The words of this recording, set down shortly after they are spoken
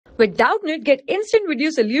With Doubtnut, get instant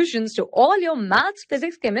video solutions to all your maths,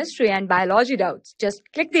 physics, chemistry, and biology doubts. Just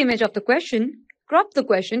click the image of the question, crop the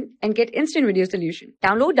question, and get instant video solution.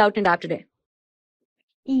 Download Doubtnut app today.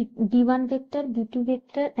 If B1 vector, B2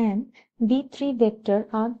 vector, and B3 vector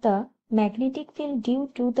are the magnetic field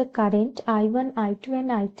due to the current I1, I2,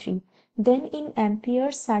 and I3, then in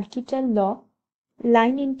Ampere's circuital law,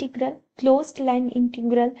 line integral, closed line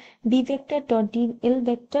integral, B vector dot dl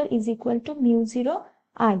vector is equal to mu 0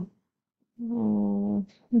 I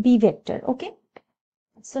B vector. Okay.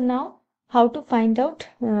 So now how to find out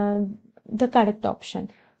the correct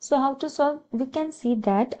option? So how to solve? We can see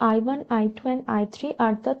that I1, I2, and I3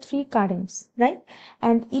 are the three currents, right?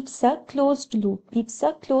 And it's a closed loop. It's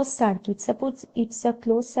a closed circuit. Suppose it's a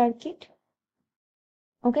closed circuit.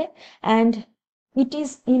 Okay. And it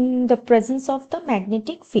is in the presence of the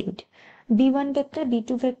magnetic field. B1 vector,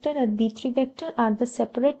 B2 vector, and B3 vector are the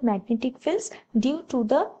separate magnetic fields due to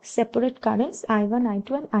the separate currents I1,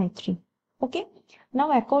 I2, and I3. Okay.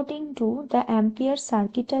 Now, according to the Ampere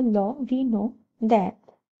circuital law, we know that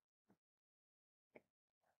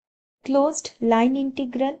closed line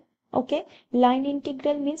integral, okay, line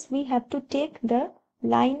integral means we have to take the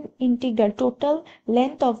line integral, total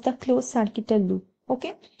length of the closed circuital loop,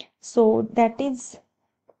 okay. So that is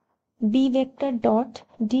B vector dot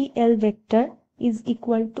dl vector is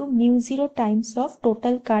equal to mu 0 times of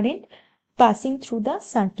total current passing through the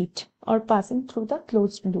circuit or passing through the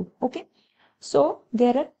closed loop, okay. So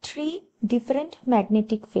there are three different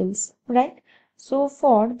magnetic fields, right? So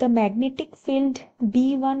for the magnetic field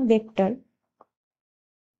B1 vector,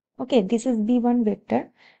 okay, this is B1 vector.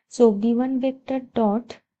 So B1 vector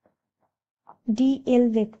dot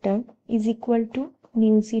dl vector is equal to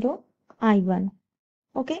mu 0 I1.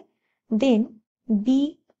 Okay. Then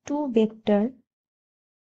B2 vector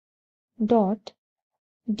dot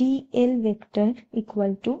dl vector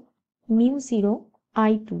equal to mu 0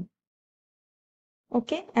 I2.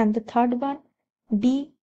 Okay, and the third one,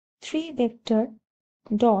 B3 vector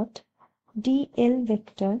dot dl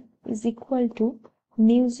vector is equal to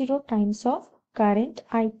mu 0 times of current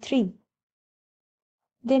I3.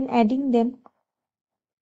 Then adding them,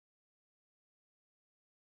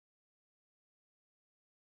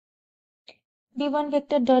 B1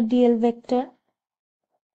 vector dot dl vector,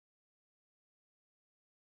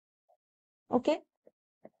 okay,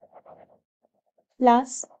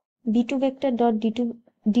 plus B2 vector dot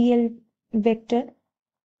dl vector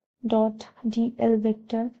dot dl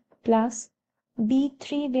vector plus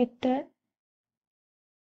B3 vector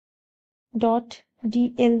dot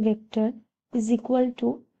dl vector is equal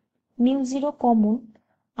to mu 0 common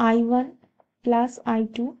I1 plus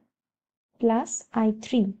I2 plus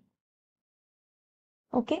I3.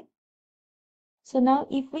 Okay. So now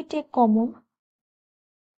if we take common,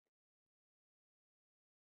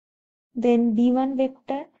 then B1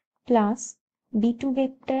 vector plus B2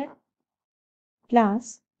 vector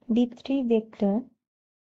plus B3 vector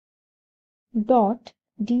dot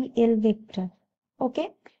dl vector.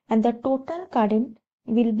 Okay. And the total current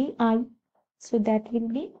will be I. So that will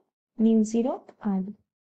be mu 0 I.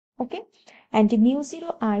 Okay. And mu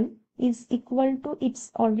 0 I is equal to,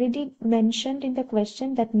 it's already mentioned in the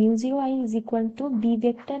question that mu 0 I is equal to B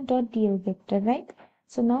vector dot dl vector, right?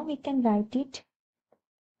 So now we can write it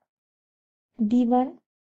B1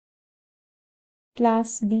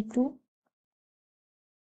 plus B2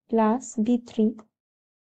 plus B3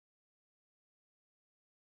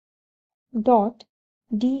 dot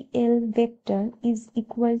dl vector is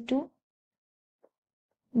equal to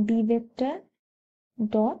B vector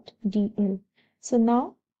dot dl. So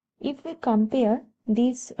now if we compare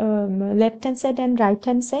this left hand side and right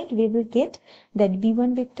hand side, we will get that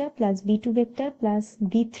B1 vector plus B2 vector plus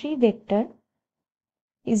B3 vector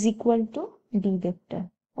is equal to B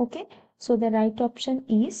vector. Okay. So the right option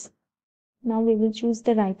is, now we will choose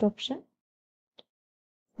the right option.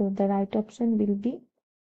 So the right option will be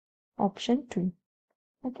option 2.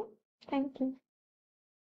 Okay. Thank you.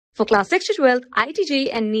 For class 6 to 12, IIT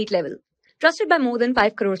JEE and NEET level. Trusted by more than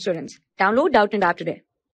 5 crore students. Download Doubtnut app today.